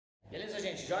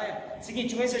gente? Joia?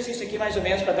 Seguinte, um exercício aqui mais ou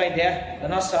menos para dar uma ideia da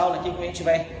nossa aula aqui, como a gente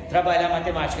vai trabalhar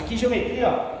matemática. Aqui, geometria,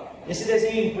 ó. Esse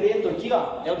desenho em preto aqui,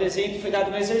 ó, é o desenho que foi dado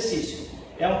no exercício.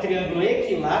 É um triângulo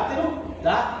equilátero,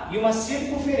 tá? E uma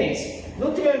circunferência.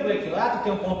 No triângulo equilátero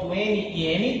tem um ponto N e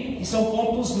M, que são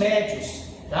pontos médios,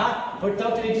 tá?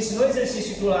 Portanto, ele disse no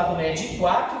exercício que o lado mede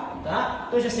 4, tá?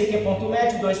 Então, eu já sei que é ponto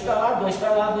médio, 2 para lá, 2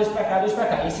 para lá, 2 para cá, 2 para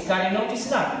cá. Esse cara não disse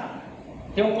nada.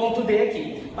 Tem um ponto D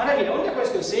aqui. Maravilha, a única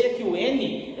coisa que eu sei é que o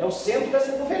N é o centro da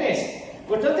circunferência.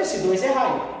 Portanto, esse 2 é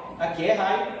raio. Aqui é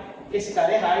raio, esse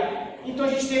cara é raio. Então, a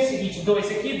gente tem o seguinte,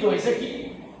 2 aqui, 2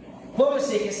 aqui. Como eu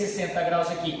sei que é 60 graus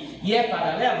aqui e é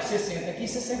paralelo, 60 aqui,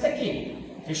 60 aqui.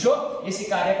 Fechou? Esse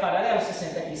cara é paralelo,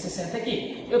 60 aqui, 60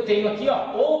 aqui. Eu tenho aqui,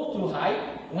 ó, outro raio.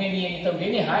 Um MN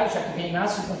também é raio, já que vem na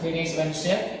circunferência e vai no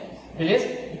centro. Beleza?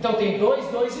 Então, tem 2,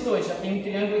 2 e 2. Já tem um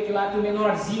triângulo equilátero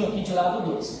menorzinho aqui de lado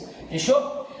 2.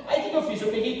 Fechou? Aí o que eu fiz? Eu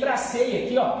peguei e tracei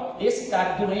aqui, ó, esse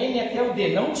cara do N até o D.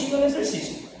 Não tinha no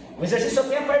exercício. O exercício só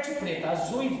tem a parte preta,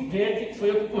 azul e verde, que foi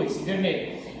eu que pus, e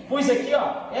vermelho. Pus aqui,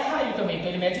 ó, é raio também, então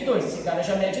ele mede 2. Esse cara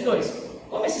já mede 2.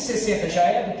 Como esse 60 já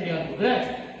é do triângulo grande,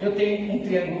 eu tenho um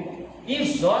triângulo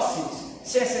isósceles.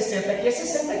 Se é 60 aqui, é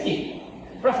 60 aqui.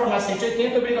 Para formar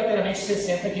 180, obrigatoriamente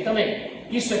 60 aqui também.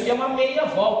 Isso aqui é uma meia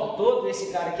volta. Todo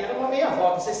esse cara aqui era uma meia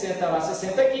volta. 60 lá,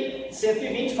 60 aqui,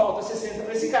 120, falta 60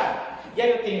 para esse cara. E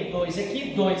aí eu tenho 2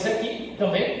 aqui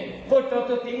também. Portanto,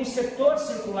 eu tenho um setor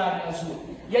circular em azul.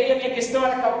 E aí a minha questão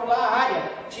era calcular a área,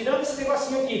 tirando esse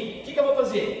negocinho aqui. O que eu vou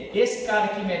fazer? Esse cara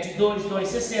aqui mede 2, 2,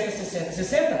 60, 60,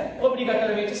 60.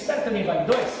 Obrigatoriamente esse cara também vale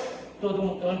 2.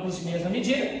 Ambos de mesma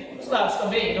medida. Os lados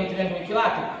também é um triângulo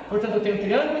equilátero. Portanto, eu tenho um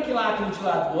triângulo equilátero de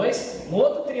lado 2, um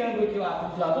outro triângulo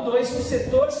equilátero de lado 2 e um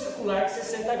setor circular de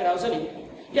 60 graus ali.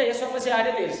 E aí é só fazer a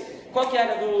área deles. Qual que é a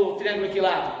área do triângulo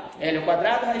equilátero? L ao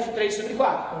quadrado, raiz de 3 sobre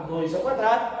 4. Então, 2 ao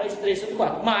quadrado, raiz de 3 sobre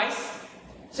 4. Mais,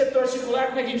 setor circular,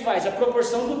 como é que a gente faz? A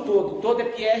proporção do todo. Todo é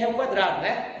πr ao quadrado,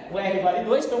 né? O R vale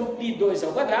 2, então π2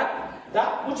 ao quadrado,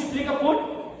 tá? Multiplica por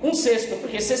 1/6,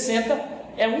 porque 60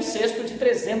 é 1/6 de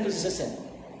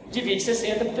 360. Divide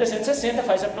 60 por 360,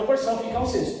 faz a proporção, fica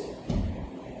 1/6.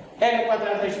 R ao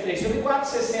quadrado, raiz de 3 sobre 4,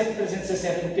 60,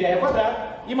 360 de πr ao quadrado,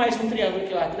 e mais um triângulo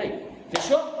equilátero aí.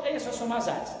 Fechou? Aí é só somar as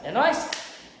áreas. É nóis?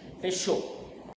 Fechou.